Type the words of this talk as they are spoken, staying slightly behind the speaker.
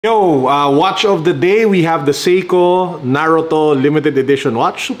Yo, watch of the day, we have the Seiko Naruto limited edition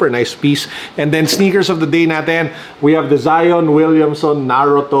watch. Super nice piece. And then sneakers of the day natin, we have the Zion Williamson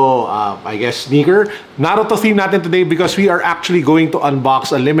Naruto, I guess, sneaker. Naruto theme natin today because we are actually going to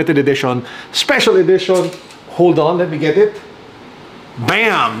unbox a limited edition, special edition. Hold on, let me get it.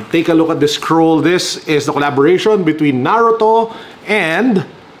 Bam! Take a look at the scroll. This is the collaboration between Naruto and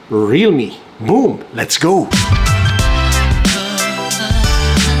realme. Boom! Let's go!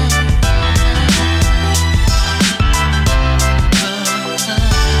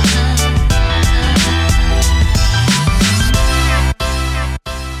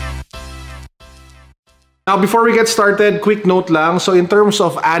 Now, before we get started, quick note lang. So, in terms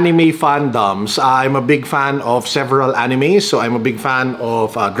of anime fandoms, I'm a big fan of several animes. So, I'm a big fan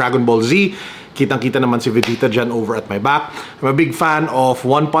of Dragon Ball Z. Kitang-kita naman si Vegeta dyan over at my back. I'm a big fan of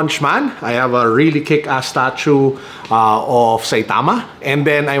One Punch Man. I have a really kick-ass statue of Saitama. And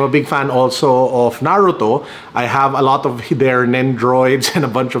then, I'm a big fan also of Naruto. I have a lot of their Nendroids and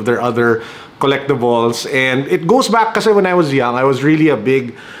a bunch of their other collectibles. And it goes back kasi when I was young, I was really a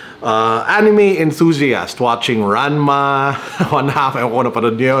big anime enthusiast, watching Ranma, One Half, ewan ko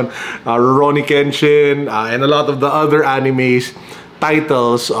napanood yun, Rurouni Kenshin, and a lot of the other animes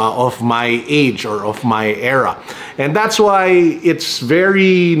titles of my age or of my era. And that's why it's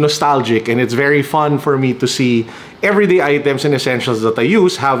very nostalgic and it's very fun for me to see everyday items and essentials that I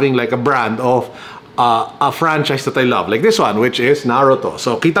use having like a brand of a franchise that I love, like this one, which is Naruto.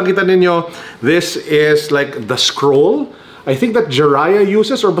 So kitang-kita ninyo, this is like the scroll. I think that Jiraiya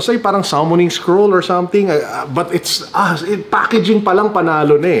uses, or basta parang summoning scroll or something. But it's packaging palang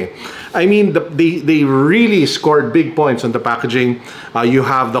panalo na eh. I mean, they really scored big points on the packaging. You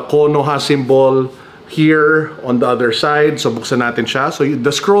have the Konoha symbol here on the other side. So buksan natin siya. So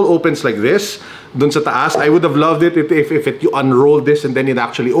the scroll opens like this. Dun sa taas, I would have loved it if you unroll this and then it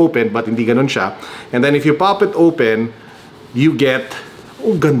actually opened, but hindi ganun siya. And then if you pop it open, you get,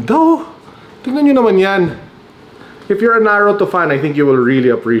 oh ganda oh. Tingnan nyo naman yan. If you're a Naruto fan, I think you will really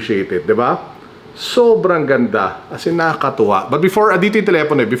appreciate it, diba? Sobrang ganda. As in, nakakatuwa. But before, dito yung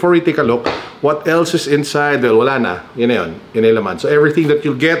telepono, before we take a look, what else is inside? Well, wala na. Yun na yun. Yun na yung laman. So everything that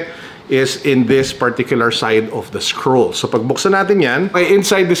you'll get is in this particular side of the scroll. So pag buksan natin yan,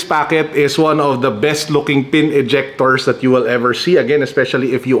 inside this packet is one of the best looking pin ejectors that you will ever see. Again,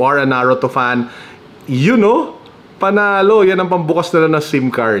 especially if you are a Naruto fan, you know, panalo. Yan ang pambukas nila na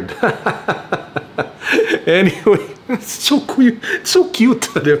SIM card. Anyway, it's so cute. It's so cute.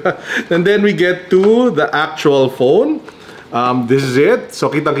 And then we get to the actual phone. This is it. So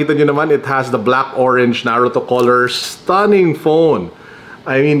kitang-kita nyo naman, it has the black-orange Naruto colors. Stunning phone.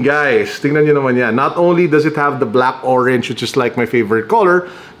 I mean, guys, tingnan nyo naman yan. Not only does it have the black-orange, which is like my favorite color,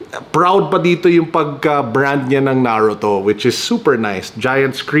 proud pa dito yung pagka-brand niya ng Naruto, which is super nice.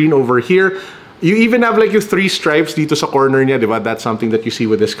 Giant screen over here. You even have like yung 3 stripes dito sa corner niya, diba? That's something that you see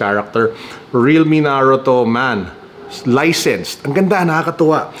with this character. realme Naruto, man. Licensed. Ang ganda,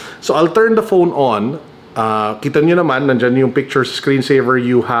 nakakatuwa. So I'll turn the phone on. Kita nyo naman, nandyan yung picture screensaver.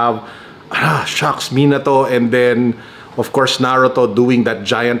 You have, shucks, Minato, and then, of course, Naruto doing that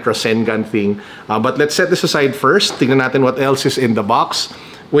giant Rasengan thing. But let's set this aside first. Tingnan natin what else is in the box.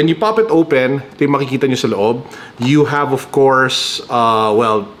 When you pop it open, ito yung makikita nyo sa loob. You have, of course,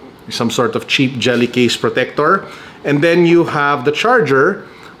 well, some sort of cheap jelly case protector, and then you have the charger,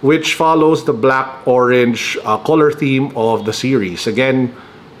 which follows the black-orange color theme of the series. Again,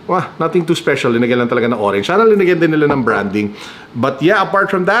 nothing too special. Linagyan lang talaga ng orange. Sana linagyan din nila ng branding. But yeah, apart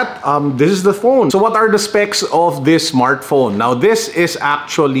from that, this is the phone. So what are the specs of this smartphone? Now, this is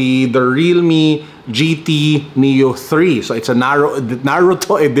actually the Realme GT Neo 3. So it's a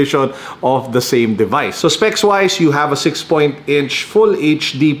Naruto edition of the same device. So specs-wise, you have a 6-inch Full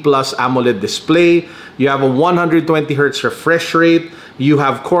HD Plus AMOLED display. You have a 120Hz refresh rate. You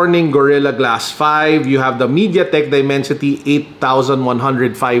have Corning Gorilla Glass 5. You have the MediaTek Dimensity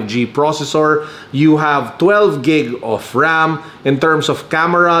 8100 5G processor. You have 12 gig of RAM. In terms of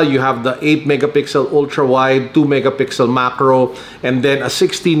camera, you have the 8-megapixel ultra-wide, 2-megapixel macro, and then a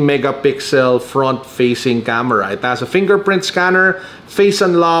 16-megapixel front-facing camera. It has a fingerprint scanner, face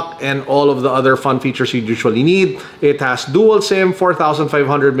unlock, and all of the other fun features you usually need. It has dual SIM, 4,500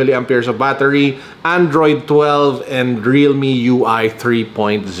 milliamperes of battery, Android 12, and realme UI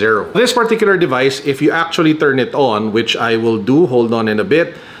 3.0. This particular device, if you actually turn it on, which I will do, hold on in a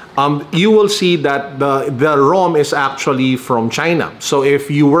bit, you will see that the ROM is actually from China. So if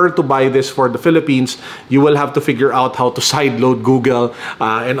you were to buy this for the Philippines, you will have to figure out how to sideload Google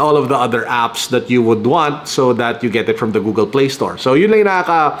and all of the other apps that you would want so that you get it from the Google Play Store. So yun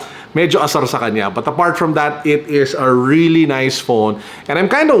lang medyo asar sa kanya. But apart from that, it is a really nice phone. And I'm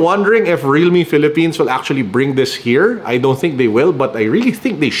kind of wondering if Realme Philippines will actually bring this here. I don't think they will, but I really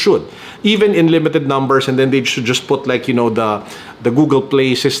think they should. Even in limited numbers, and then they should just put like, you know, the Google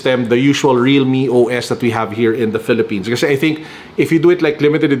Play system, the usual Realme OS that we have here in the Philippines. Because I think if you do it like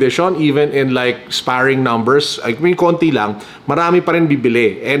limited edition, even in like sparring numbers, I mean, konti lang, marami pa rin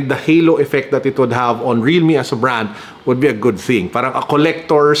bibili. And the halo effect that it would have on Realme as a brand would be a good thing. Parang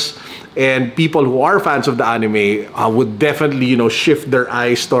collectors and people who are fans of the anime would definitely, you know, shift their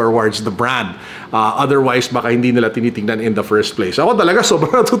eyes towards the brand. Otherwise, baka hindi nila tinitingnan in the first place. Ako talaga,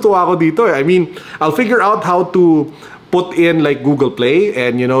 sobrang natutuwa ako dito. I mean, I'll figure out how to put in like Google Play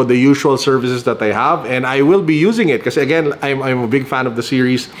and, you know, the usual services that I have, and I will be using it because again, I'm a big fan of the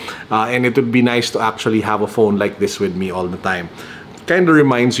series, and it would be nice to actually have a phone like this with me all the time. Kind of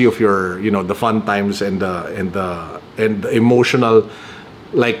reminds you of your, you know, the fun times and the emotional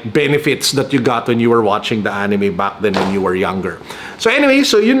like benefits that you got when you were watching the anime back then when you were younger. So anyway,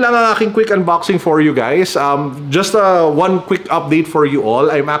 so yun lang ang aking quick unboxing for you guys. Just one quick update for you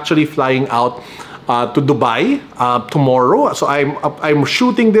all. I'm actually flying out to Dubai tomorrow. So I'm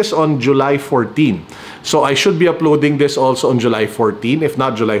shooting this on July 14. So I should be uploading this also on July 14, if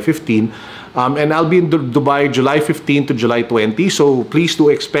not July 15. And I'll be in Dubai July 15 to July 20. So please do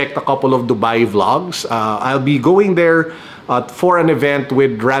expect a couple of Dubai vlogs. I'll be going there for an event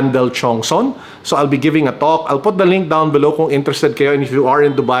with Randall Chongson. So I'll be giving a talk. I'll put the link down below kung interested kayo. And if you are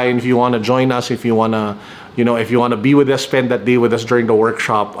in Dubai and if you want to join us, if you want to, you know, if you want to be with us, spend that day with us during the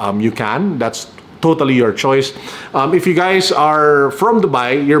workshop, you can. That's totally your choice. If you guys are from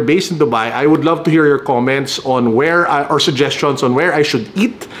Dubai, you're based in Dubai, I would love to hear your comments on where or suggestions on where I should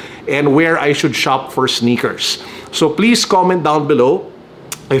eat and where I should shop for sneakers. So please comment down below.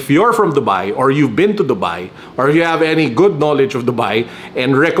 If you're from Dubai or you've been to Dubai or you have any good knowledge of Dubai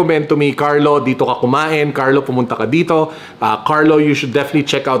and recommend to me, Carlo, dito ka kumain, Carlo, pumunta ka dito, Carlo, you should definitely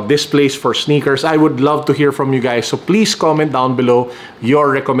check out this place for sneakers. I would love to hear from you guys. So please comment down below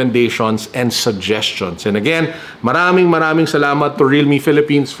your recommendations and suggestions. And again, maraming salamat to Realme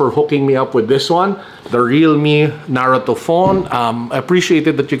Philippines for hooking me up with this one, the Realme Naruto phone. I appreciate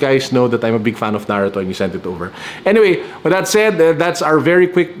it that you guys know that I'm a big fan of Naruto and you sent it over. Anyway, with that said, that's our very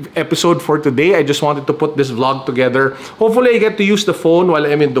quick episode for today. I just wanted to put this vlog together. Hopefully I get to use the phone while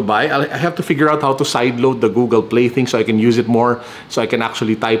I'm in Dubai. I have to figure out how to sideload the Google Play thing so I can use it more, so I can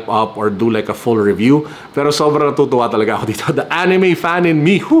actually type up or do like a full review. Pero sobrang natutuwa talaga ako dito. The anime fan in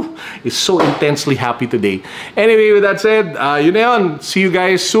me is so intensely happy today. Anyway, with that said, yun na yun. See you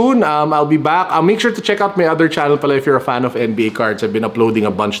guys soon. I'll be back. Make sure to check out my other channel pala if you're a fan of NBA cards. I've been uploading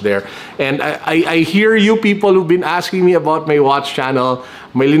a bunch there. And I hear you people who've been asking me about my watch channel.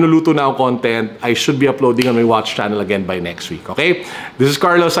 May linuluto na ako content. I should be uploading on my watch channel again by next week. Okay? This is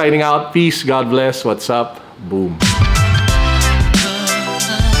Carlo signing out. Peace. God bless. What's up? Boom.